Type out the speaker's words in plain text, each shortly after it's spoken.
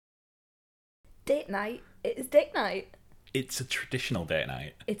Date night. It's date night. It's a traditional date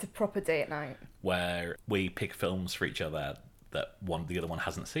night. It's a proper date night. Where we pick films for each other that the other one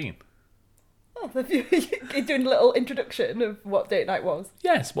hasn't seen. Oh, you're doing a little introduction of what date night was.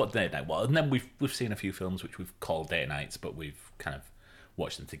 Yes, what date night was. And then we've seen a few films which we've called date nights, but we've kind of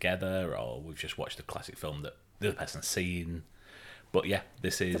watched them together, or we've just watched a classic film that the other person's seen. But yeah,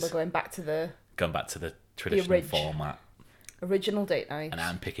 this is... So we're going back to the traditional format. Original date night. And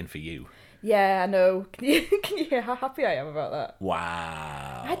I'm picking for you. Yeah, I know. Can you hear how happy I am about that?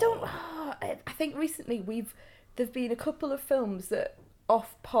 Wow. I think recently there've been a couple of films that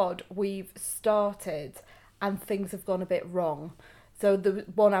off pod we've started and things have gone a bit wrong. So the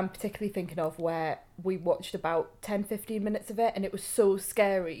one I'm particularly thinking of where we watched about 10-15 minutes of it and it was so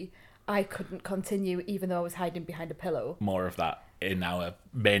scary I couldn't continue even though I was hiding behind a pillow. More of that in our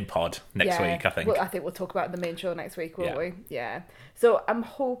main pod next week, I think. Well, I think we'll talk about it in the main show next week, won't we? Yeah. So I'm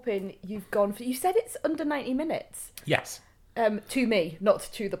hoping you've gone for... You said it's under 90 minutes. Yes. To me, not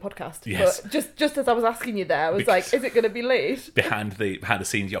to the podcast. Yes. But just as I was asking you there, I was like, is it going to be late? Behind the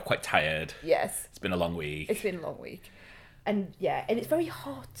scenes, you're quite tired. Yes. It's been a long week. And yeah, and it's very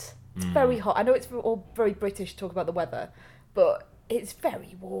hot. It's very hot. I know it's all very British to talk about the weather, but it's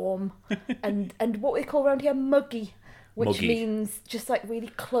very warm. and what we call around here, muggy. Which means just like really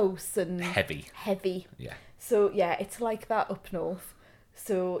close and... Heavy. Yeah. So yeah, it's like that up north.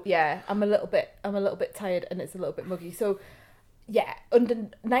 So yeah, I'm a little bit tired and it's a little bit muggy. So yeah, under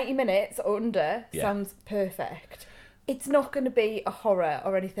 90 minutes or under sounds perfect. It's not going to be a horror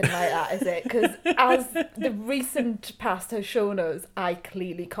or anything like that, is it? Because as the recent past has shown us, I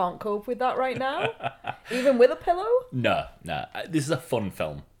clearly can't cope with that right now. Even with a pillow? No. This is a fun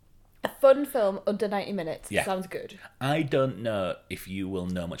film. A fun film under 90 minutes. Yeah. Sounds good. I don't know if you will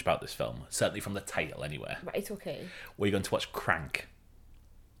know much about this film. Certainly from the title, anyway. Right, okay. We're going to watch Crank.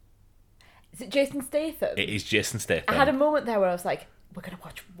 Is it Jason Statham? It is Jason Statham. I had a moment there where I was like, we're going to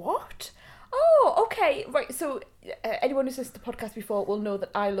watch what? Oh, okay. Right, so anyone who's listened to the podcast before will know that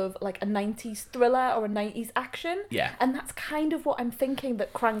I love like a 90s thriller or a 90s action. Yeah. And that's kind of what I'm thinking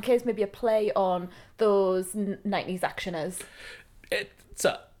that Crank is, maybe a play on those 90s actioners.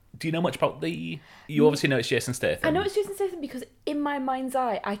 So, do you know much about the... You obviously know it's Jason Statham. I know it's Jason Statham because in my mind's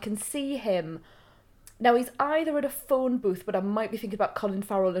eye, I can see him... Now, he's either at a phone booth, but I might be thinking about Colin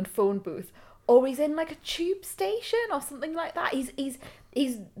Farrell and phone booth, or he's in like a tube station or something like that. He's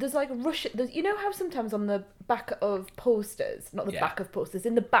there's like you know how sometimes on the back of posters, not the back of posters,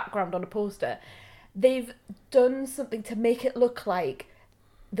 in the background on a poster, they've done something to make it look like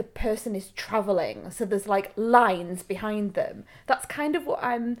the person is travelling. So there's like lines behind them. That's kind of what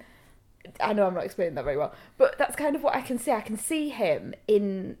I know I'm not explaining that very well, but that's kind of what I can see. I can see him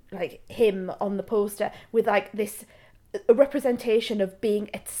in like him on the poster with like this a representation of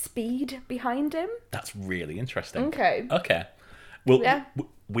being at speed behind him. That's really interesting. Okay. Well,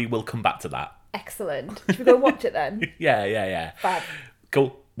 we will come back to that. Excellent. Should we go watch it then? Yeah. Fab.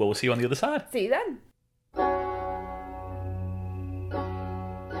 Cool. Well, we'll see you on the other side. See you then.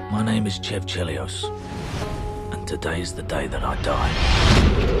 My name is Chev Chelios, and today's the day that I die.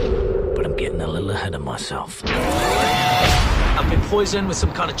 But I'm getting a little ahead of myself. I've been poisoned with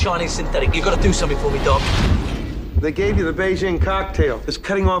some kind of Chinese synthetic. You gotta do something for me, Doc. They gave you the Beijing cocktail. It's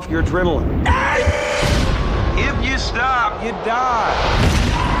cutting off your adrenaline. If you stop, you die.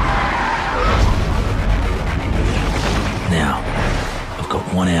 Now, I've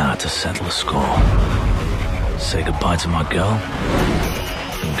got 1 hour to settle a score. Say goodbye to my girl,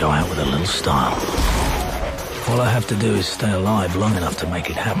 and go out with a little style. All I have to do is stay alive long enough to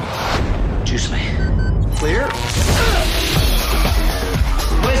make it happen. Juice me. Clear?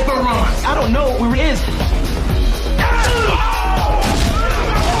 Where's Baron? I don't know where he is.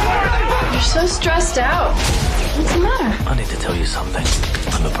 You're so stressed out. What's the matter? I need to tell you something.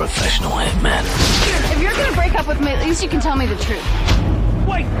 I'm a professional hitman. If you're gonna break up with me, at least you can tell me the truth.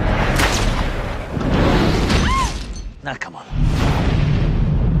 Wait! Now come on.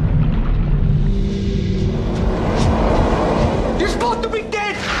 You're supposed to be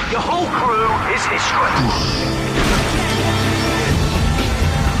dead. Your whole crew is history.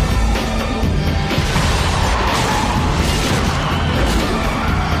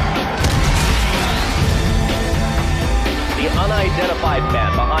 The unidentified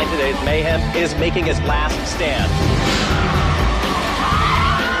man behind today's mayhem is making his last stand.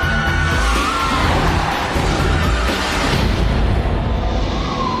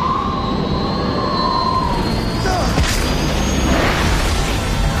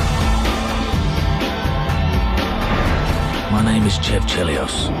 My name is Chev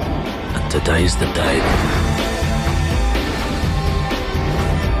Chelios, and today's the day.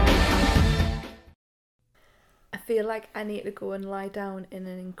 feel like I need to go and lie down in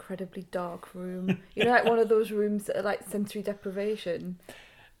an incredibly dark room. You know, like one of those rooms that are like sensory deprivation.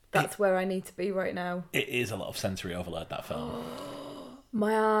 That's where I need to be right now. It is a lot of sensory overload, that film.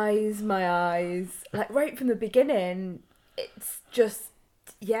 My eyes. Like right from the beginning, it's just,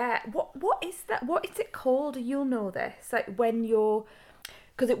 yeah. What is that? What is it called? You'll know this. Like when you're,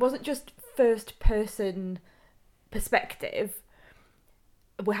 because it wasn't just first person perspective.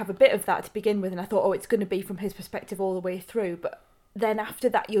 We have a bit of that to begin with, and I thought, oh, it's going to be from his perspective all the way through. But then after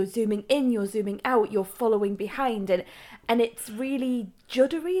that, you're zooming in, you're zooming out, you're following behind, and it's really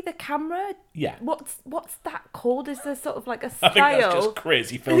juddery, the camera. Yeah. What's that called? Is there sort of like a style? I think that's just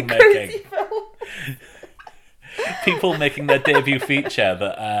crazy filmmaking. Crazy film. People making their debut feature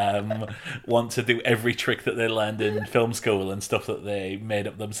that want to do every trick that they learned in film school and stuff that they made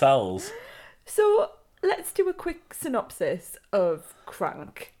up themselves. So let's do a quick synopsis of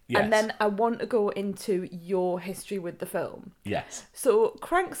Crank. Yes. And then I want to go into your history with the film. Yes. So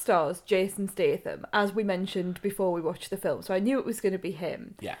Crank stars Jason Statham, as we mentioned before we watched the film. So I knew it was going to be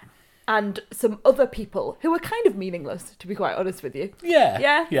him. Yeah. And some other people who are kind of meaningless, to be quite honest with you. Yeah.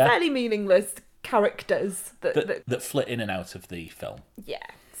 Yeah. Fairly meaningless characters that flit in and out of the film. Yeah.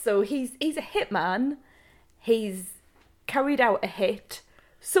 So he's a hitman. He's carried out a hit.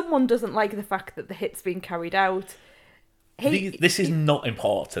 Someone doesn't like the fact that the hit's being carried out. This is not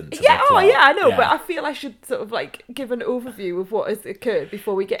important. Yeah, I know, but I feel I should sort of like give an overview of what has occurred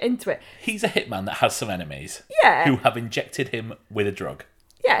before we get into it. He's a hitman that has some enemies. Yeah. Who have injected him with a drug.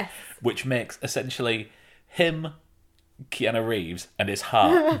 Yes. Which makes essentially him, Keanu Reeves, and his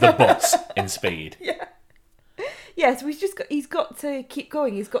heart the boss in Speed. Yeah. Yeah, so he's got to keep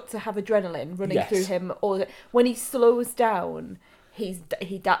going. He's got to have adrenaline running through him. Or when he slows down, he's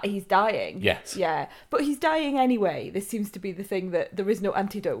dying. Yes. Yeah, but he's dying anyway. This seems to be the thing, that there is no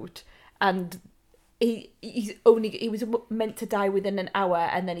antidote, and he was meant to die within an hour,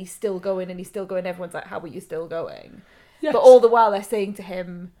 and then he's still going. Everyone's like, "How are you still going?" Yes. But all the while they're saying to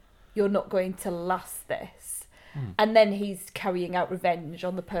him, "You're not going to last this." And then he's carrying out revenge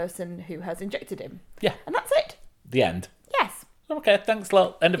on the person who has injected him. Yeah. And that's it. The end. Yes. Okay, thanks a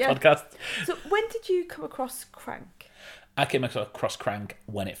lot. End of podcast. So when did you come across Crank? I came across Crank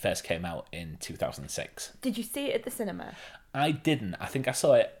when it first came out in 2006. Did you see it at the cinema? I didn't. I think I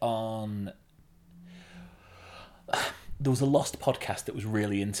saw it on... There was a Lost podcast that was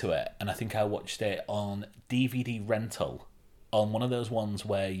really into it, and I think I watched it on DVD rental, on one of those ones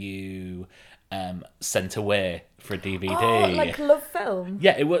where you sent away for a DVD. Oh, like Love Film?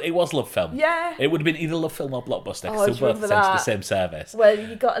 Yeah, it was Love Film. Yeah. It would have been either Love Film or Blockbuster, Oh, because they both sent to the same service. Well,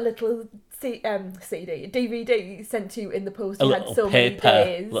 you got a little DVD sent to you in the post. A You little had so paper, many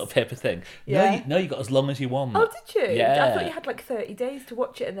days. little paper thing. Yeah. No, you got as long as you want. Oh, did you? Yeah. I thought you had like 30 days to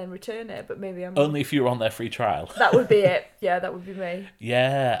watch it and then return it, but maybe I'm... Only if you were on their free trial. That would be it. Yeah, that would be me.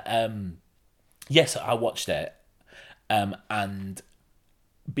 Yeah. Yes, I watched it. And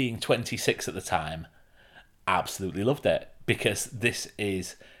being 26 at the time, absolutely loved it, because this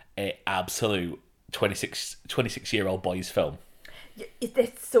is a absolute 26-year-old boy's film.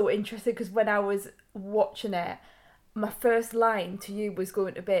 It's so interesting, because when I was watching it, my first line to you was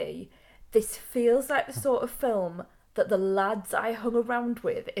going to be, this feels like the sort of film that the lads I hung around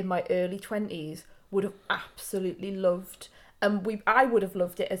with in my early 20s would have absolutely loved. And I would have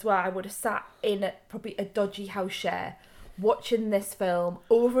loved it as well. I would have sat in probably a dodgy house share watching this film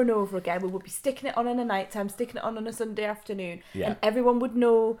over and over again. We would be sticking it on in a night time, sticking it on a Sunday afternoon, and everyone would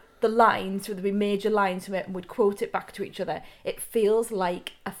know the lines, so there'd be major lines from it, and would quote it back to each other. It feels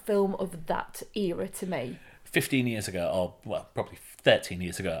like a film of that era to me. 15 years ago, or well, probably 13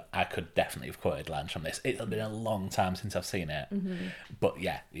 years ago, I could definitely have quoted lines from this. It's been a long time since I've seen it, but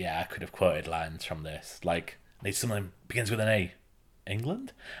yeah, I could have quoted lines from this. Like, need something begins with an A,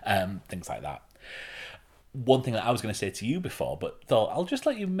 England, things like that. One thing that I was going to say to you before, but thought I'll just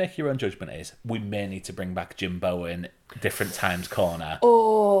let you make your own judgment, is we may need to bring back Jim Bowen, Different Times Corner.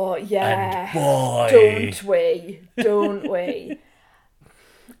 Oh, yeah. And boy, Don't we?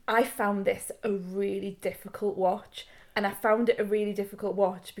 I found this a really difficult watch, and I found it a really difficult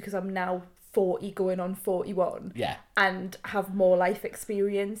watch because I'm now 40 going on 41. Yeah. And have more life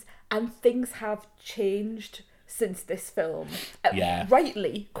experience, and things have changed since this film. Yeah.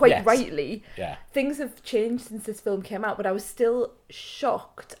 Rightly. Yeah. Things have changed since this film came out, but I was still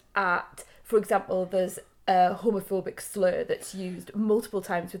shocked at, for example, there's a homophobic slur that's used multiple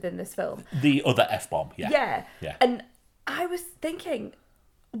times within this film. The other F-bomb, Yeah. And I was thinking,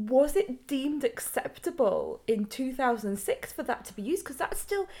 was it deemed acceptable in 2006 for that to be used? Because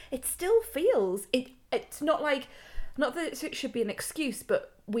it still feels, it's not like, not that it should be an excuse,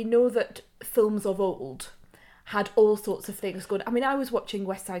 but we know that films of old had all sorts of things going. I mean, I was watching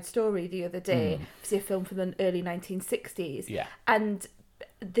West Side Story the other day, obviously a film from the early 1960s, and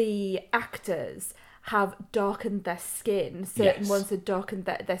the actors have darkened their skin. Certain ones have darkened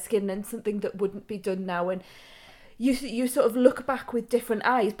their skin, and something that wouldn't be done now. And you sort of look back with different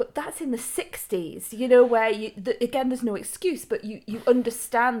eyes, but that's in the 60s, you know, where again, there's no excuse, but you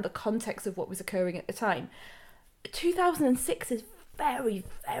understand the context of what was occurring at the time. 2006 is very,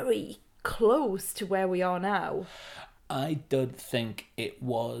 very close to where we are now. I don't think it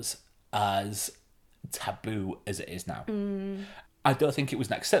was as taboo as it is now. I don't think it was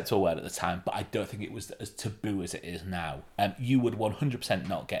an acceptable word at the time, but I don't think it was as taboo as it is now. You would 100%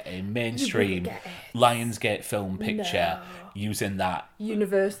 not get a mainstream Lionsgate film picture using that.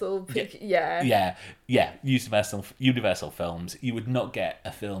 Universal picture, Universal films. You would not get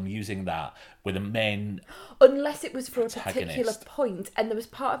a film using that with a main... Unless it was for a particular protagonist. point, and there was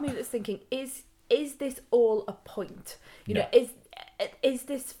part of me that's thinking, is this all a point? You know, is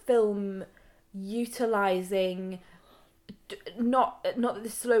this film utilising... Not that the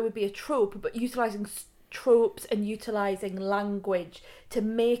slow would be a trope, but utilising tropes and utilising language to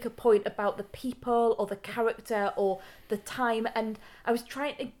make a point about the people or the character or the time. And I was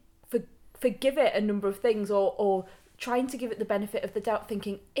trying to forgive it a number of things, or trying to give it the benefit of the doubt,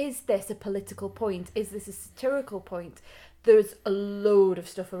 thinking, is this a political point? Is this a satirical point? There's a load of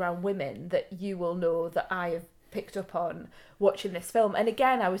stuff around women that you will know that I have picked up on watching this film. And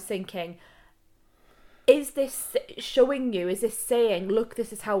again, I was thinking, is this showing you, is this saying, look,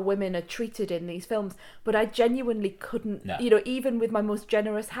 this is how women are treated in these films? But I genuinely couldn't, you know, even with my most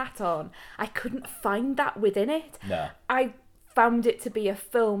generous hat on, I couldn't find that within it. No. I found it to be a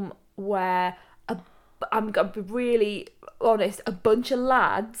film where, I'm going to be really honest, a bunch of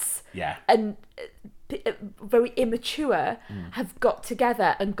lads and very immature have got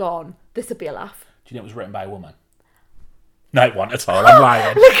together and gone, this will be a laugh. Do you know it was written by a woman? No, it wasn't at all. I'm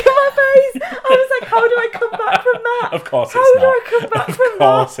lying. Look at my face. I was like, how do I come back from that? Of course it's how not. How do I come back from that? Of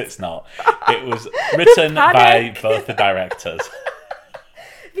course it's not. It was written by both the directors.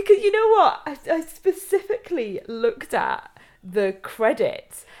 Because you know what? I specifically looked at the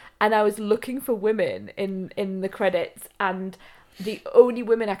credits, and I was looking for women in the credits, and the only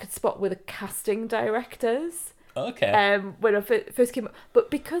women I could spot were the casting directors. Okay. When I first came up. But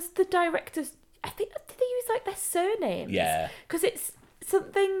because the directors... I think, did they use like their surnames? Yeah. Because it's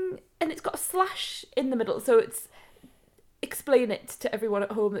something, and it's got a slash in the middle, so it's, explain it to everyone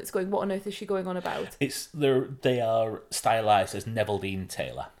at home that's going, what on earth is she going on about? They are stylized as Neveldine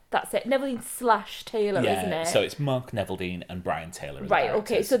Taylor. That's it, Neveldine / Taylor, isn't it? So it's Mark Neveldine and Brian Taylor. Right,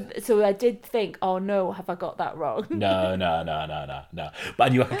 okay, so I did think, oh no, have I got that wrong? No. But I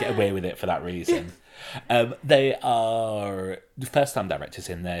knew I could get away with it for that reason. They are the first-time directors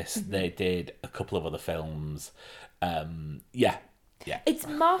in this. They did a couple of other films. It's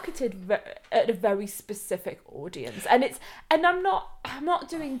marketed at a very specific audience, and I'm not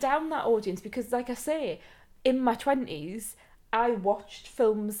doing down that audience, because, like I say, in my 20s, I watched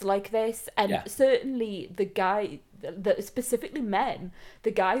films like this, and certainly specifically men,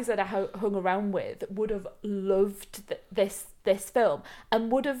 the guys that I hung around with would have loved this film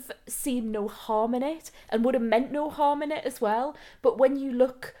and would have seen no harm in it and would have meant no harm in it as well. But when you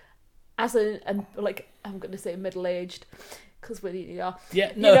look as I'm going to say middle-aged, because we nearly are.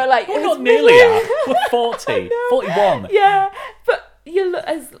 Yeah, no, you know, like, we're not nearly are. We're 40, 41. Yeah, but you look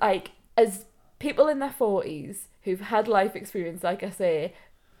as people in their 40s who've had life experience, like I say,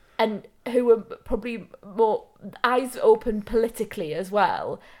 and who are probably more eyes open politically as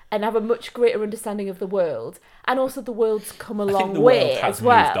well, and have a much greater understanding of the world, and also the world's come a long way as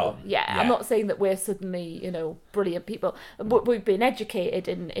well. Yeah, I'm not saying that we're suddenly, you know, brilliant people, but we've been educated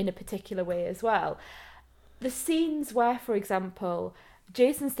in a particular way as well. The scenes where, for example,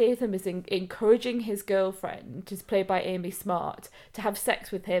 Jason Statham is encouraging his girlfriend, who's played by Amy Smart, to have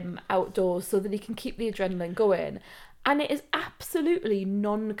sex with him outdoors so that he can keep the adrenaline going. And it is absolutely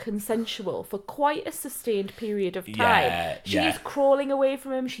non-consensual for quite a sustained period of time. She's crawling away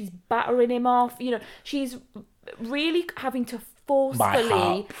from him. She's battering him off. You know, she's really having to forcefully... My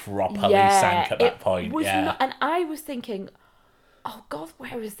heart properly sank at that point. And I was thinking, oh God,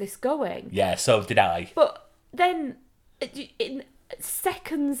 where is this going? Yeah, so did I. But then, in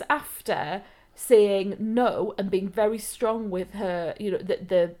seconds after saying no and being very strong with her, you know,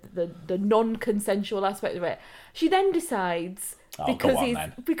 the non-consensual aspect of it, she then decides,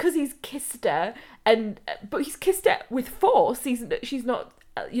 because he's kissed her, but he's kissed her with force. She's not,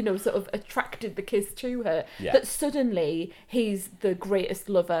 you know, sort of attracted the kiss to her. That suddenly he's the greatest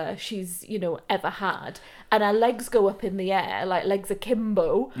lover she's, you know, ever had, and her legs go up in the air like legs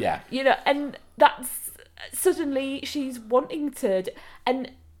akimbo. Yeah, you know, and that's suddenly she's wanting to,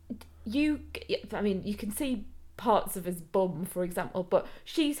 and you can see parts of his bum, for example, but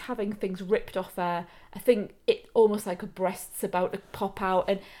she's having things ripped off her. I think it almost like her breast's about to pop out,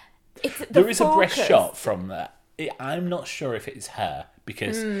 and there is a breast shot from that. I'm not sure if it's her,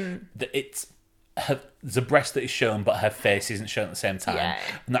 because it's there's a breast that is shown, but her face isn't shown at the same time,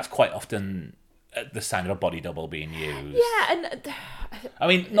 and that's quite often the sign of a body double being used. Yeah, and I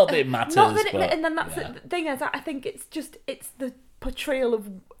mean, not that it matters. And then that's the thing is, I think it's the portrayal of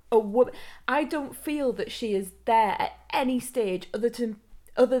a woman. I don't feel that she is there at any stage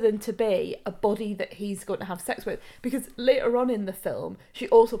other than to be a body that he's going to have sex with, because later on in the film she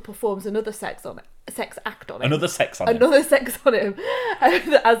also performs another sex act on him. Another sex on him.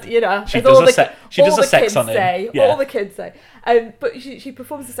 As you know, she as does all a sex on him. Yeah. All the kids say. But she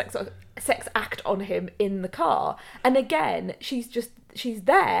performs a sex act on him in the car, and again she's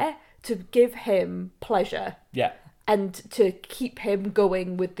there to give him pleasure. Yeah. And to keep him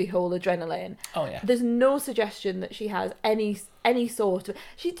going with the whole adrenaline. Oh yeah. There's no suggestion that she has any sort of.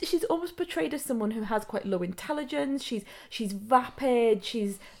 She's almost portrayed as someone who has quite low intelligence. She's vapid.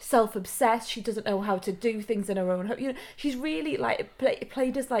 She's self-obsessed. She doesn't know how to do things in her own home. You know, she's really like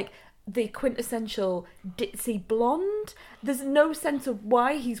played as like the quintessential ditzy blonde. There's no sense of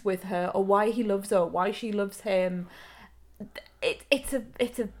why he's with her or why he loves her or why she loves him.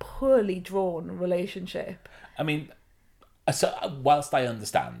 It's a poorly drawn relationship. I mean, so whilst I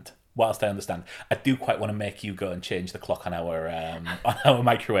understand, I do quite want to make you go and change the clock on our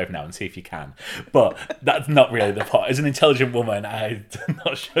microwave now and see if you can. But that's not really the point. As an intelligent woman, I'm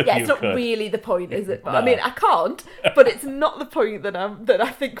not sure. Yeah, you it's not could. really the point, is it? No. I mean, I can't, but it's not the point that I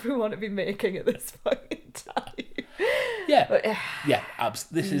think we want to be making at this point in time. Yeah, but, yeah.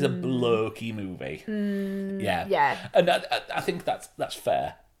 This is a blokey movie. Yeah, and I think that's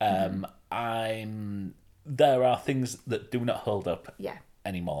fair. There are things that do not hold up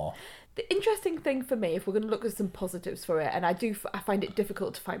anymore. The interesting thing for me, if we're going to look at some positives for it, and I find it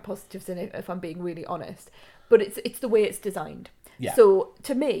difficult to find positives in it if I'm being really honest, but it's the way it's designed. Yeah. So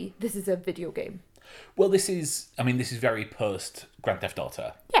to me, this is a video game. Well, this is very post Grand Theft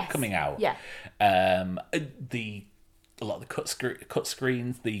Auto coming out. Yeah. A lot of the cut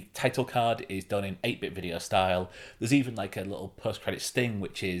screens, the title card is done in 8-bit video style. There's even like a little post-credit sting,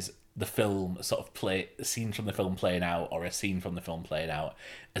 which is the film sort of a scene from the film playing out, or a scene from the film playing out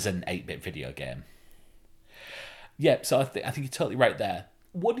as an 8-bit video game. Yeah, so I think you're totally right there.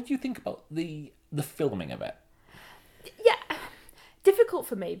 What did you think about the filming of it? Yeah, difficult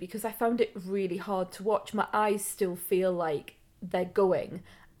for me because I found it really hard to watch. My eyes still feel like they're going,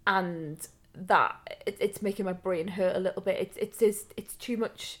 and that it's making my brain hurt a little bit. It's too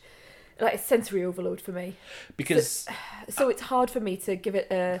much, like sensory overload for me. Because so it's hard for me to give it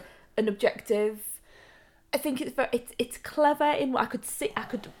an objective. I think it's clever in what I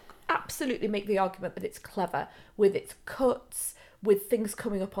could absolutely make the argument that it's clever with its cuts, with things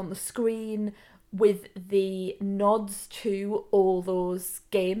coming up on the screen, with the nods to all those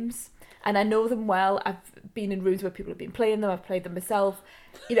games. And I know them well. I've been in rooms where people have been playing them. I've played them myself.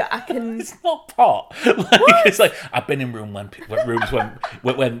 You know, I can. It's not pot. It's like I've been in rooms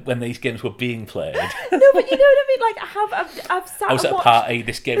when these games were being played. No, but you know what I mean. Like I've sat. I was at a party.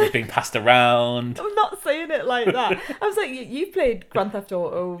 This game was being passed around. I'm not saying it like that. I was like, you've played Grand Theft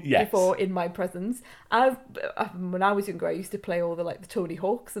Auto before in my presence. When I was younger, I used to play all the Tony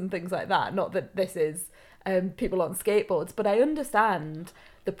Hawks and things like that. Not that this is people on skateboards, but I understand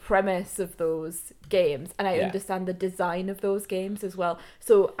the premise of those games, and I understand the design of those games as well.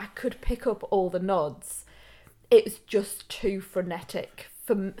 So I could pick up all the nods. It's just too frenetic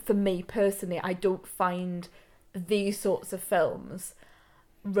for me personally. I don't find these sorts of films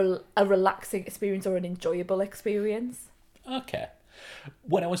a relaxing experience or an enjoyable experience. Okay.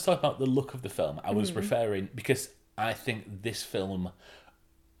 When I was talking about the look of the film, I was referring because I think this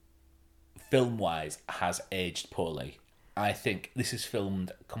film-wise has aged poorly. I think this is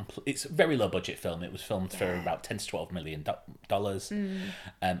filmed. It's a very low budget film. It was filmed for about $10 to $12 million.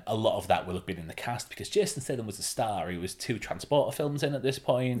 A lot of that will have been in the cast because Jason Statham was a star. He was 2 Transporter films in at this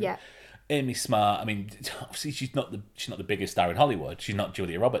point. Yeah. Amy Smart. I mean, obviously she's not the biggest star in Hollywood. She's not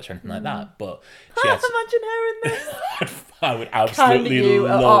Julia Roberts or anything like that. But she has. Imagine her in this. I would absolutely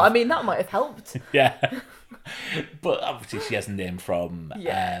love. Oh, I mean that might have helped. Yeah. But obviously she has a name from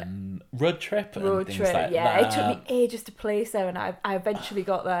Road Trip and things like that. Yeah, it took me ages to place her, and I eventually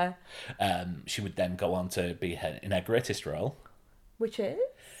got there. She would then go on to be in her greatest role, which is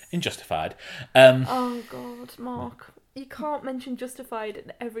in Justified. Oh God, Mark, you can't mention Justified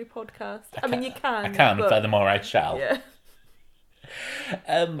in every podcast. I mean, you can. I can. But... Furthermore, I shall. Yeah.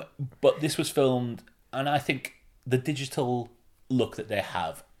 But this was filmed And I think the digital look that they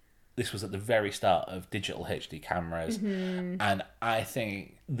have, this was at the very start of digital HD cameras, and I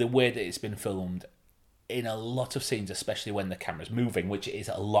think the way that it's been filmed in a lot of scenes, especially when the camera's moving, which it is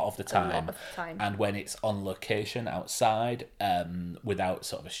a lot of the time, and when it's on location outside, without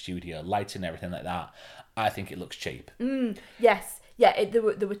sort of a studio lighting and everything like that, I think it looks cheap. Yes. Yeah, there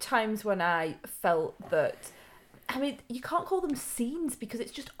were times when I felt that, I mean, you can't call them scenes because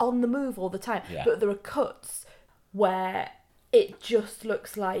it's just on the move all the time, but there are cuts where it just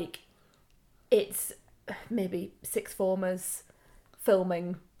looks like it's maybe sixth formers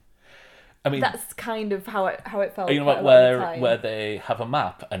filming. I mean, that's kind of how it felt. You know what? Where they have a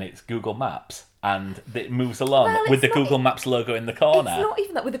map and it's Google Maps and it moves along with the Google Maps logo in the corner. It's not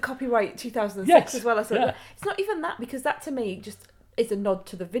even that, with the copyright 2006 as well. It's not even that, because that to me just is a nod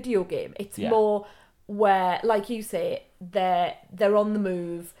to the video game. It's more where, like you say, they're on the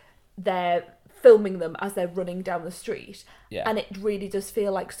move, they're filming them as they're running down the street, and it really does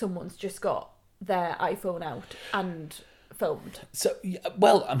feel like someone's just got their iPhone out and filmed. So,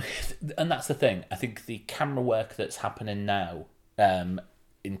 well, I mean, and that's the thing. I think the camera work that's happening now,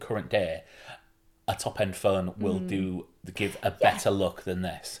 in current day, a top-end phone will give a better look than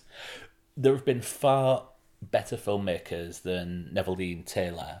this. There have been far better filmmakers than Neville Dean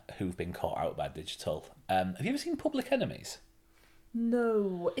Taylor who've been caught out by digital. Have you ever seen Public Enemies?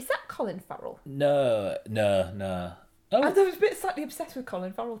 No. Is that Colin Farrell? No. Oh. I was a bit slightly obsessed with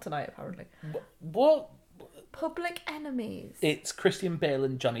Colin Farrell tonight, apparently. What? Public Enemies. It's Christian Bale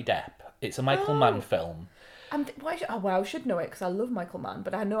and Johnny Depp. It's a Michael Mann film. I should know it because I love Michael Mann,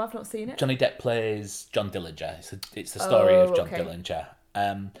 but I know I've not seen it. Johnny Depp plays John Dillinger. It's the story of John Dillinger.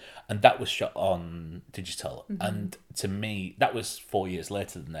 And that was shot on digital. And to me, that was 4 years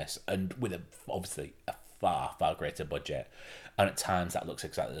later than this, and with obviously a far, far greater budget. And at times that looks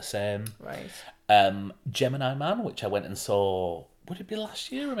exactly the same. Right. Gemini Man, which I went and saw, would it be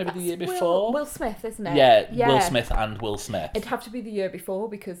last year or maybe the year before? Will Smith, isn't it? Yeah, Will Smith and Will Smith. It'd have to be the year before,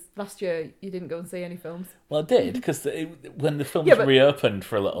 because last year you didn't go and see any films. Well, I did, because when the films reopened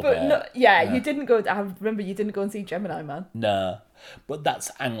for a little bit. No, you didn't go. I remember you didn't go and see Gemini Man. No, but that's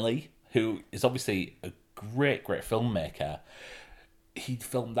Ang Lee, who is obviously a great, great filmmaker. He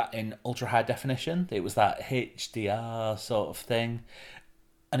filmed that in ultra high definition. It was that HDR sort of thing.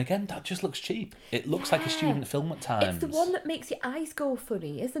 And again, that just looks cheap. It looks like a student film at times. It's the one that makes your eyes go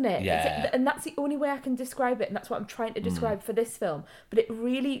funny, isn't it? Yeah. And that's the only way I can describe it, and that's what I'm trying to describe for this film. But it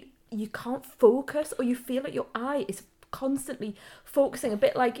really, you can't focus, or you feel like your eye is constantly focusing, a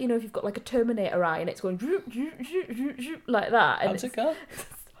bit like, you know, if you've got like a Terminator eye and it's going like that. And how's it go?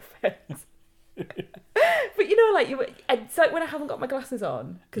 But you know, like it's like when I haven't got my glasses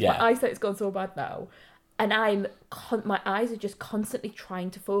on, because my eyesight's gone so bad now, and my eyes are just constantly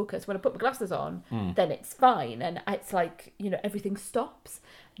trying to focus. When I put my glasses on, then it's fine, and it's like, you know, everything stops.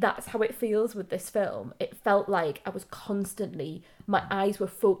 That's how it feels with this film. It felt like I was constantly, my eyes were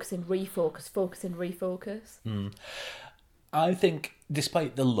focusing, refocus. I think,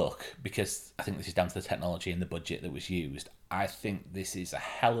 despite the look, because I think this is down to the technology and the budget that was used, I think this is a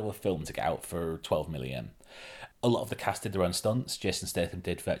hell of a film to get out for 12 million. A lot of the cast did their own stunts. Jason Statham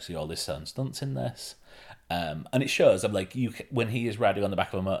did virtually all his own stunts in this. And it shows, I'm like, when he is riding on the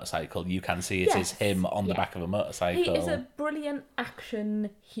back of a motorcycle, you can see it is him on the back of a motorcycle. He is a brilliant action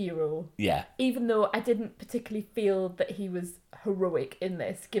hero. Yeah. Even though I didn't particularly feel that he was heroic in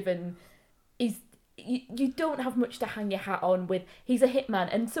this, given you don't have much to hang your hat on with. He's a hitman,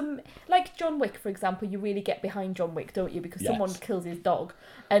 and some, like John Wick, for example, you really get behind John Wick, don't you? Because someone kills his dog,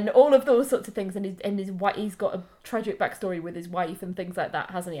 and all of those sorts of things, and his wife, he's got a tragic backstory with his wife and things like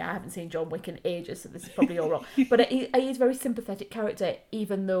that, hasn't he? I haven't seen John Wick in ages, so this is probably all wrong. But he's a very sympathetic character,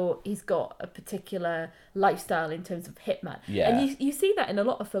 even though he's got a particular lifestyle in terms of hitman. Yeah. And you see that in a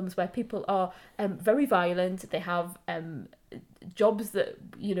lot of films where people are very violent. They have jobs that,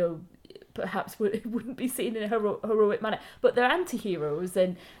 you know, perhaps wouldn't be seen in a heroic manner, but they're anti-heroes,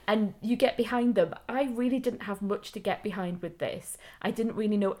 and you get behind them. I really didn't have much to get behind with this. I didn't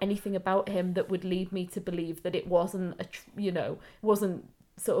really know anything about him that would lead me to believe that it wasn't wasn't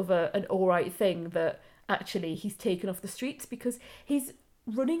sort of an alright thing, that actually he's taken off the streets, because he's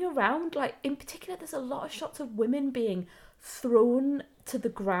running around, like, in particular there's a lot of shots of women being thrown to the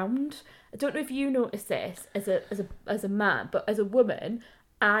ground. I don't know if you noticed this as a man, but as a woman,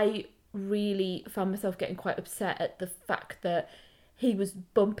 I really found myself getting quite upset at the fact that he was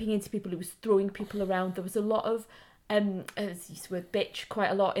bumping into people, he was throwing people around. There was a lot of as you used with bitch quite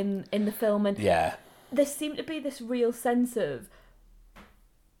a lot in the film, and there seemed to be this real sense of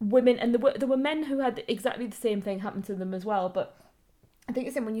women, and there were men who had exactly the same thing happen to them as well, but I think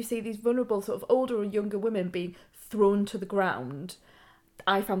it's when you see these vulnerable sort of older or younger women being thrown to the ground.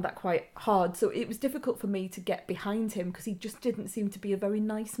 I found that quite hard. So it was difficult for me to get behind him because he just didn't seem to be a very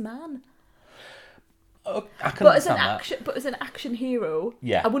nice man. Oh, I can But as understand an action hero,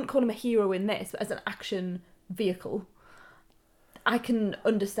 Yeah. I wouldn't call him a hero in this, but as an action vehicle, I can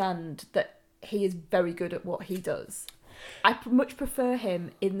understand that he is very good at what he does. I much prefer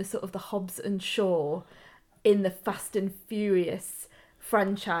him in the sort of the Hobbs and Shaw, in the Fast and Furious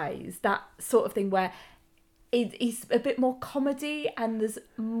franchise, that sort of thing where he's a bit more comedy and there's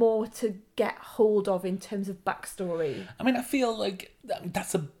more to get hold of in terms of backstory. I mean, I feel like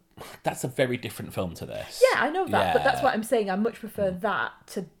that's a very different film to this. Yeah, I know that, but that's Yeah. what I'm saying. I much prefer that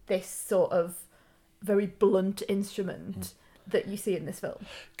to this sort of very blunt instrument that you see in this film.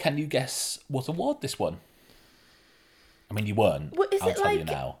 Can you guess what award this won? I mean, you weren't. What is I'll it tell like? you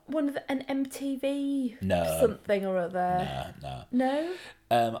now. An MTV No. something or other? No.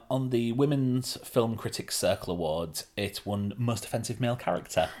 No? On the Women's Film Critics Circle Awards, it won Most Offensive Male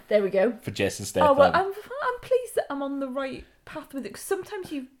Character There we go. for Jason Statham. Oh well, I'm pleased that I'm on the right path with it. 'Cause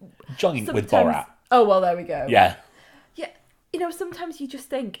sometimes you Joining with sometimes- Borat. Oh well, there we go. Yeah. Yeah, sometimes you just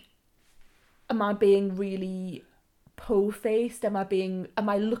think, am I being really po-faced? Am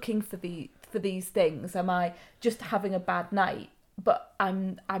I looking for these things? Am I just having a bad night? But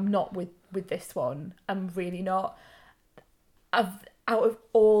I'm not with this one. I'm really not. Out of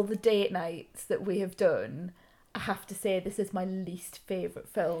all the date nights that we have done, I have to say this is my least favourite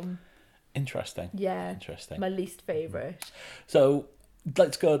film. Interesting. Yeah. Interesting. My least favourite. So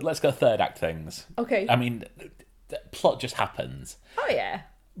let's go third act things. Okay. I mean, the plot just happens. Oh yeah.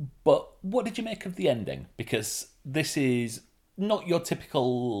 But what did you make of the ending? Because this is not your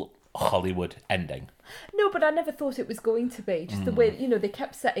typical Hollywood ending. No, but I never thought it was going to be. Just the way, they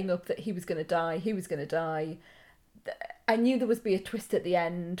kept setting up that he was going to die. I knew there was be a twist at the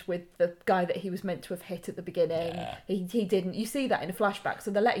end with the guy that he was meant to have hit at the beginning. Yeah. He didn't. You see that in a flashback,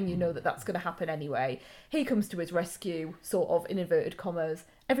 so they're letting you know that that's going to happen anyway. He comes to his rescue, sort of, in inverted commas.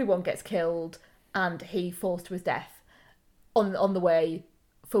 Everyone gets killed, and he falls to his death on the way,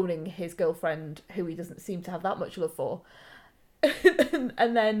 phoning his girlfriend, who he doesn't seem to have that much love for,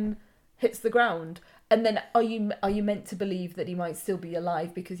 and then hits the ground. And then are you meant to believe that he might still be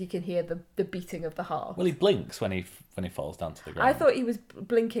alive because you can hear the beating of the heart? Well, he blinks when he falls down to the ground. I thought he was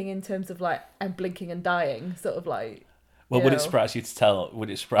blinking in terms of like, I'm blinking and dying, sort of like. Well, you would know. it surprise you to tell? Would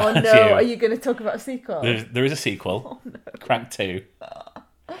it surprise Oh no! you? Are you going to talk about a sequel? There is a sequel. Crank 2.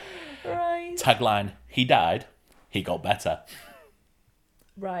 Right. Tagline: He died. He got better.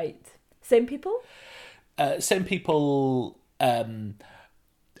 Right. Same people. Same people.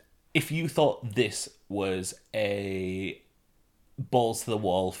 If you thought this was a balls to the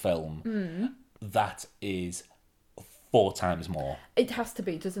wall film, that is 4 times more. It has to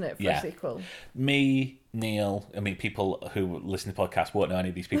be, doesn't it, for a sequel? Me, Neil, I mean, people who listen to the podcast won't know any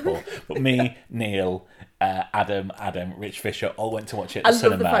of these people, but me, Neil, Adam, Rich Fisher, all went to watch it at I the love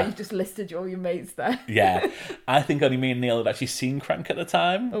cinema. the fact you just listed all your mates there. Yeah, I think only me and Neil had actually seen Crank at the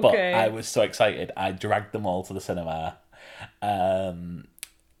time, but Okay. I was so excited, I dragged them all to the cinema.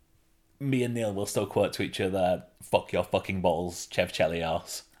 Me and Neil will still quote to each other, "Fuck your fucking balls, Chev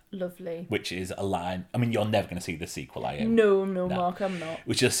Chelios," Lovely. which is a line. I mean, you're never going to see this sequel, are you? No, Mark, I'm not.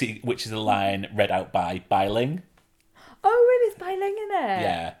 Which is a line read out by Bailing. Oh, really? Is Bailing in it?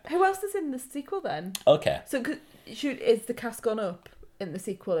 Yeah. Who else is in the sequel then? Okay. So, is the cast gone up in the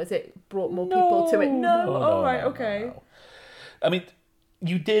sequel? Has it brought more people to it? No. Oh, right. Okay. No. I mean,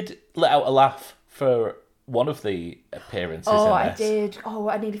 you did let out a laugh for one of the appearances. Oh, in I this. did. Oh,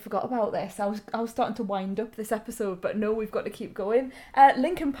 I nearly forgot about this. I was starting to wind up this episode, but no, we've got to keep going.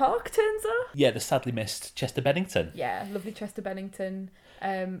 Linkin Park turns up. Yeah, the sadly missed Chester Bennington. Yeah, lovely Chester Bennington,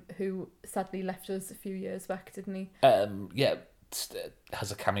 who sadly left us a few years back, didn't he?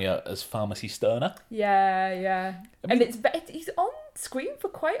 Has a cameo as Pharmacy Stoner. Yeah. And he's on screen for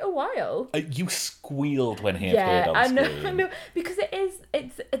quite a while. You squealed when he appeared on screen. I know, because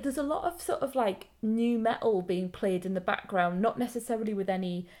there's a lot of sort of like new metal being played in the background, not necessarily with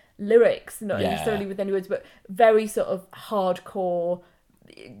any lyrics, not necessarily with any words, but very sort of hardcore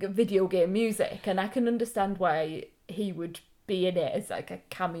video game music, and I can understand why he would be in it as like a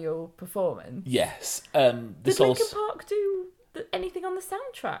cameo performance. Yes. Did This Linkin also... Park do anything on the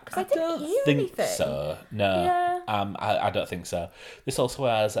soundtrack? Because I don't didn't hear think anything. so. No. Yeah. I don't think so. This also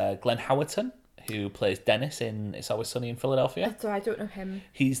has Glenn Howerton, who plays Dennis in It's Always Sunny in Philadelphia. So I don't know him.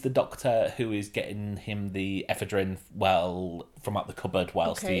 He's the doctor who is getting him the ephedrine from out the cupboard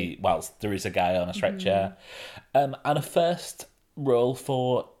whilst there is a guy on a stretcher. And a first role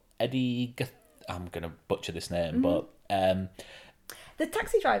for Eddie. I'm going to butcher this name, but The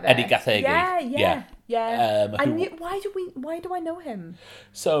taxi driver. Eddie Gathegi. Yeah. Who- Why do I know him?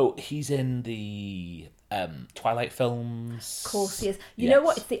 So he's in the Twilight films. Of course he is. You know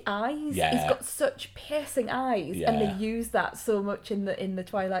what? It's the eyes. Yeah. He's got such piercing eyes, and Yeah. they use that so much in the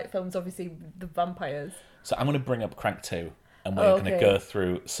Twilight films. Obviously, the vampires. So I'm going to bring up Crank 2, and we're going to Okay. go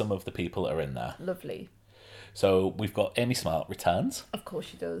through some of the people that are in there. Lovely. So we've got Amy Smart returns. Of course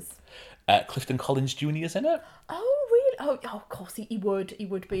she does. Clifton Collins Jr. is in it. Oh really? Oh, of course he would. He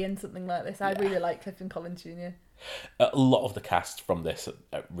would be in something like this. I really like Clifton Collins Jr. A lot of the cast from this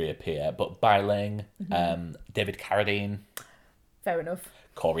reappear, but Biling, David Carradine, Fair enough.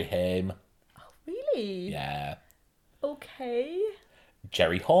 Corey Haim, Really? yeah, Okay.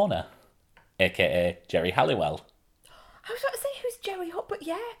 Jerry Horner, aka Jerry Halliwell. I was about to say who's Jerry Hop, but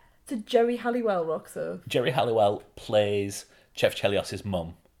yeah, it's a Jerry Halliwell, Roxo. Jerry Halliwell plays Chev Chelios's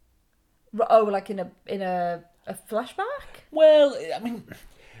mum. Oh, like in a flashback? Well, I mean,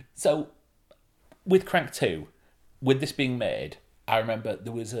 so with Crank 2, with this being made, I remember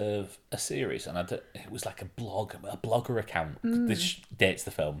there was a series, and it was like a blogger account. This dates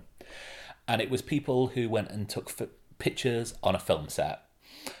the film, and it was people who went and took pictures on a film set,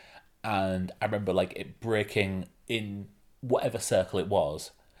 and I remember like it breaking in whatever circle it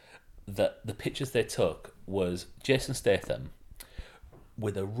was that the pictures they took was Jason Statham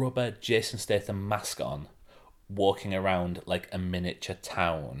with a rubber Jason Statham mask on, walking around like a miniature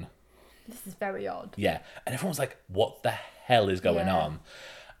town. This is very odd. Yeah, and everyone's like, "What the hell is going on?"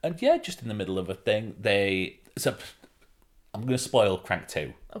 And yeah, just in the middle of a thing, I'm going to spoil Crank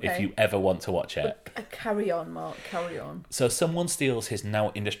 2 if Okay. you ever want to watch it. Carry on, Mark. Carry on. So someone steals his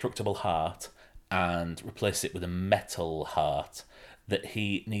now indestructible heart and replaces it with a metal heart that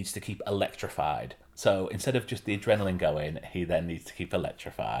he needs to keep electrified. So instead of just the adrenaline going, he then needs to keep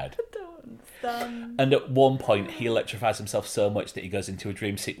electrified. Don't understand. And at one point, he electrifies himself so much that he goes into a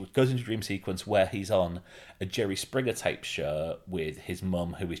dream sequence where he's on a Jerry Springer type show with his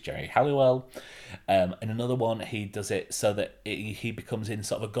mum, who is Jerry Halliwell. In another one, he does it so that he becomes in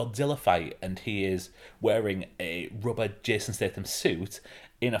sort of a Godzilla fight, and he is wearing a rubber Jason Statham suit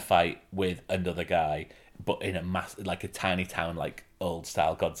in a fight with another guy, but in like a tiny town, like old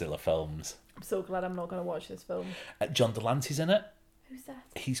style Godzilla films. I'm so glad I'm not going to watch this film. John Delancey's in it. Who's that?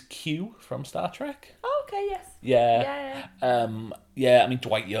 He's Q from Star Trek. Oh, okay, yes. Yeah. I mean,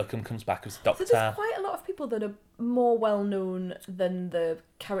 Dwight Yoakam comes back as Doctor. So there's quite a lot of people that are more well known than the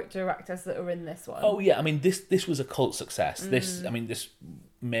character actors that are in this one. Oh yeah, I mean this was a cult success. This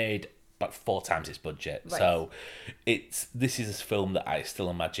made like 4 times its budget. Right. So this is a film that I still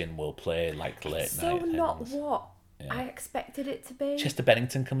imagine will play like late so night. not things. what I expected it to be. Chester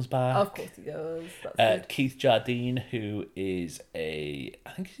Bennington comes back. Of course he does. That's good. Keith Jardine, who is I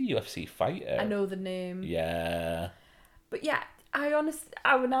think he's a UFC fighter. I know the name. Yeah. But yeah, I'm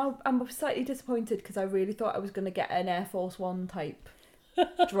slightly disappointed because I really thought I was going to get an Air Force One type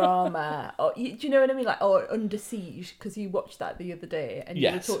drama. Or, do you know what I mean? Like, or Under Siege, because you watched that the other day and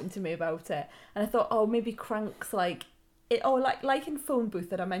Yes. you were talking to me about it. And I thought, oh, maybe Crank's like it, or like in Phone Booth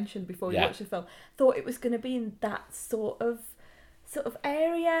that I mentioned before you watched the film. Thought it was going to be in that sort of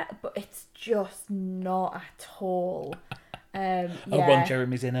area, but it's just not at all. Ron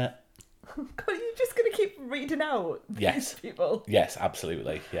Jeremy's in it. God, you're just going to keep reading out Yes. these people. Yes,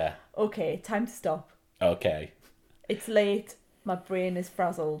 absolutely. Yeah. Okay, time to stop. Okay. It's late. My brain is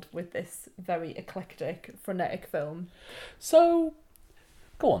frazzled with this very eclectic, frenetic film. So,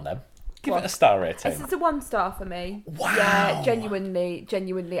 go on then. Give What? it a star rating. It's a 1 star for me. Wow. Yeah,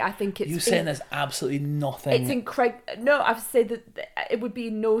 genuinely, I think it's... You're saying there's absolutely nothing. It's incredible. No, I've said that it would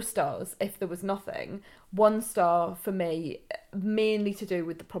be no stars if there was nothing. 1 star for me, mainly to do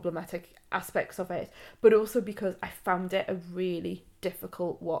with the problematic aspects of it, but also because I found it a really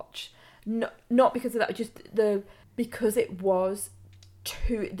difficult watch. Not because of that, because it was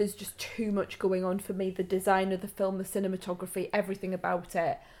there's just too much going on for me. The design of the film, the cinematography, everything about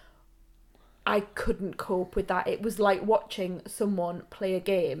it. I couldn't cope with that. It was like watching someone play a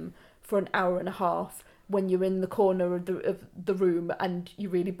game for an hour and a half when you're in the corner of the room and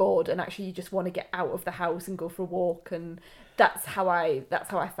you're really bored and actually you just want to get out of the house and go for a walk, and that's how I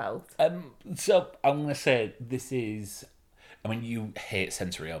felt. So I'm going to say this is... I mean, you hate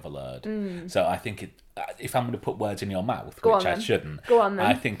sensory overload. So I think if I'm going to put words in your mouth, which I shouldn't, Go on then.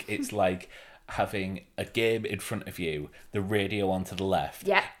 I think it's like having a game in front of you, the radio onto the left,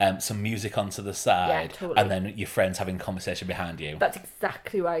 some music onto the side, totally. and then your friends having conversation behind you. That's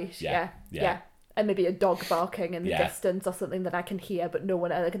exactly right. Yeah. And maybe a dog barking in the distance or something that I can hear, but no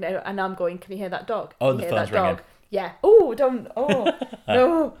one else can hear. And I'm going, can you hear that dog? Oh, Can the you hear phone's that dog? ringing. Yeah. Oh, don't. Oh,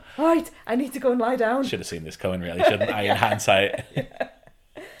 no. Right. I need to go and lie down. Should have seen this coming, really, shouldn't I, in hindsight?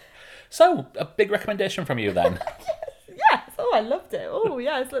 So, a big recommendation from you then. Yes. Oh, I loved it. Oh,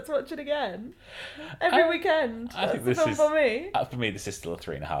 yes. Let's watch it again. Every weekend. I think That's this the is film for me. For me, this is still a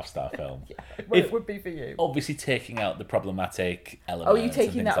 3.5-star film. Well, it would be for you. Obviously, taking out the problematic elements. Oh, you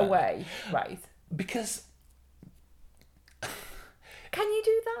taking and that things away? Right. Because Can you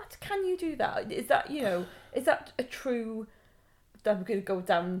do that? Can you do that? Is that, is that a true... I'm going to go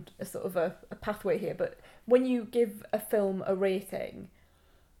down a sort of a pathway here, but when you give a film a rating,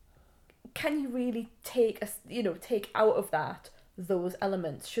 can you really take out of that those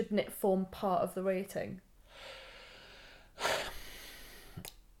elements? Shouldn't it form part of the rating?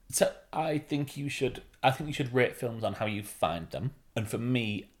 So I think you should rate films on how you find them. And for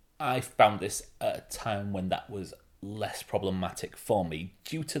me, I found this at a time when that was less problematic for me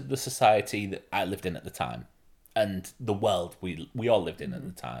due to the society that I lived in at the time and the world we all lived in at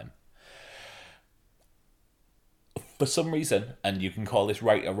the time. For some reason, and you can call this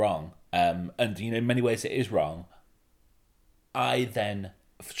right or wrong, and in many ways it is wrong, I then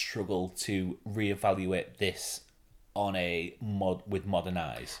struggle to reevaluate this on with modern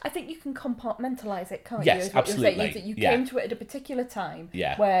eyes. I think you can compartmentalize it, can't you? Yes, Is what you're saying. absolutely. You came to it at a particular time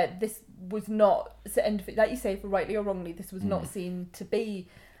Yeah. where this was not, and like you say, for rightly or wrongly, this was not seen to be.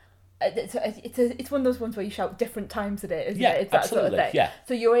 It's one of those ones where you shout different times at it, isn't Yeah, it? It's that sort of absolutely, thing. yeah.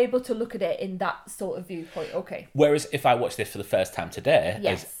 So you're able to look at it in that sort of viewpoint. Okay. Whereas if I watch this for the first time today,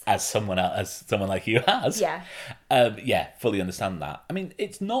 Yes. as someone like you has, fully understand that. I mean,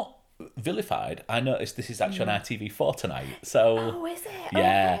 it's not vilified. I noticed this is actually on ITV4 tonight. So Oh, is it?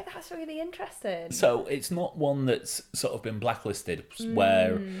 Yeah. Oh, that's really interesting. So it's not one that's sort of been blacklisted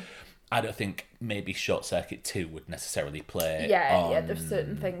where I don't think maybe Short Circuit 2 would necessarily play. Yeah, there's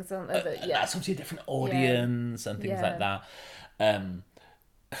certain things, aren't there? That's obviously a different audience and things like that.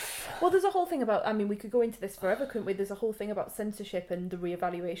 Well, there's a whole thing about, I mean, we could go into this forever, couldn't we? There's a whole thing about censorship and the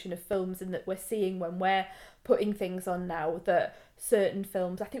reevaluation of films, and that we're seeing when we're putting things on now that certain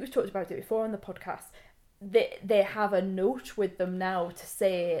films, I think we've talked about it before on the podcast, they have a note with them now to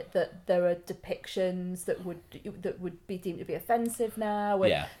say that there are depictions that would be deemed to be offensive now.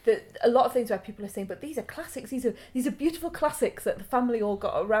 And a lot of things where people are saying, but these are classics. These are beautiful classics that the family all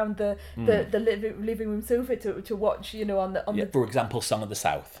got around the living room sofa to watch. On the For example, Song of the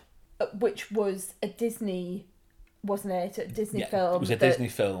South, which was a Disney, wasn't it? A Disney film. It was a Disney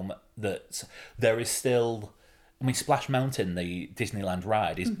film that there is still. I mean, Splash Mountain, the Disneyland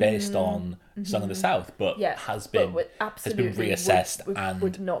ride, is based on Song of the South, but has been reassessed and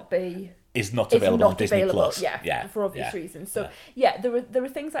would not be is not available on Disney Plus. Yeah, for obvious reasons. So there are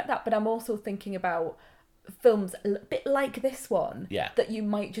things like that, but I'm also thinking about films a bit like this one that you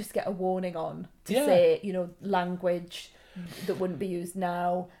might just get a warning on to say, language that wouldn't be used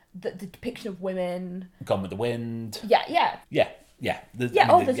now, the depiction of women. Gone with the Wind. Yeah. There's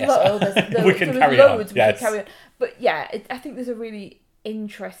we can carry on. We can carry on. But I think there's a really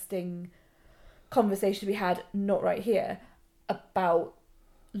interesting conversation to be had, not right here, about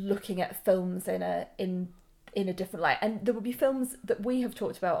looking at films in a different light. And there will be films that we have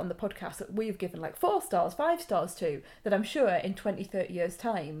talked about on the podcast that we've given like 4 stars, 5 stars to, that I'm sure in 20, 30 years'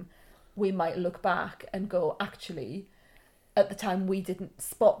 time, we might look back and go, actually, at the time we didn't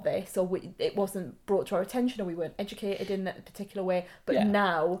spot this, or it wasn't brought to our attention, or we weren't educated in that particular way, but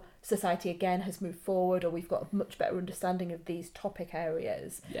now society again has moved forward, or we've got a much better understanding of these topic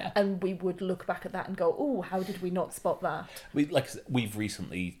areas, and we would look back at that and go, oh, how did we not spot that? We've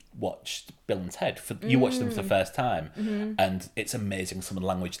recently watched Bill and Ted. You watched them for the first time, and it's amazing some of the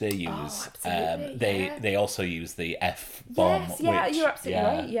language they use. They also use the F-bomb. Yes, you're absolutely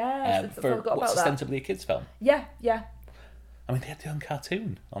right. Yeah, for what's ostensibly a kids' film. Yeah. I mean, they had their own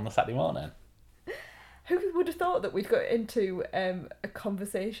cartoon on the Saturday morning. Who would have thought that we'd got into a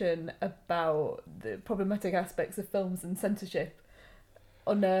conversation about the problematic aspects of films and censorship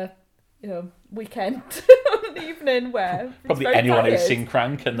on a weekend, on an evening where probably anyone who's seen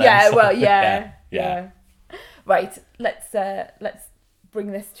Crank and then yeah. Right, let's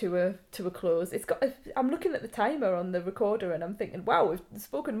bring this to a close. I'm looking at the timer on the recorder and I'm thinking, wow, we've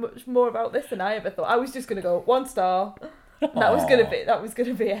spoken much more about this than I ever thought. I was just going to go 1 star. That was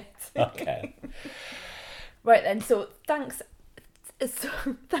gonna be it. Okay. Right then. So thanks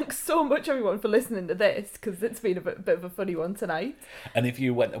so much everyone for listening to this, because it's been a bit of a funny one tonight. And if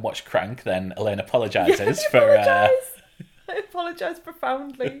you went and watched Crank, then Elaine apologises for. I apologise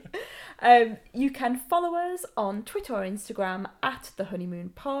profoundly. You can follow us on Twitter or Instagram at The Honeymoon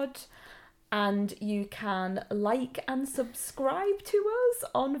Pod. And you can like and subscribe to us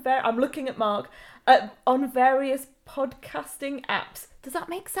on I'm looking at Mark on various podcasting apps. Does that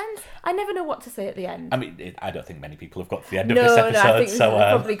make sense? I never know what to say at the end. I mean, I don't think many people have got to the end of this episode. No, I think so we've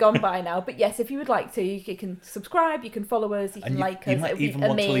probably gone by now. But yes, if you would like to, you can subscribe, you can follow us, you can like us. You might even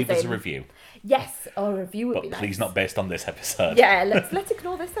want to leave us a review. Yes, or a review would be nice. But please not based on this episode. Yeah, let's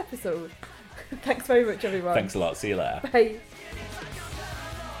ignore this episode. Thanks very much, everyone. Thanks a lot. See you later. Bye.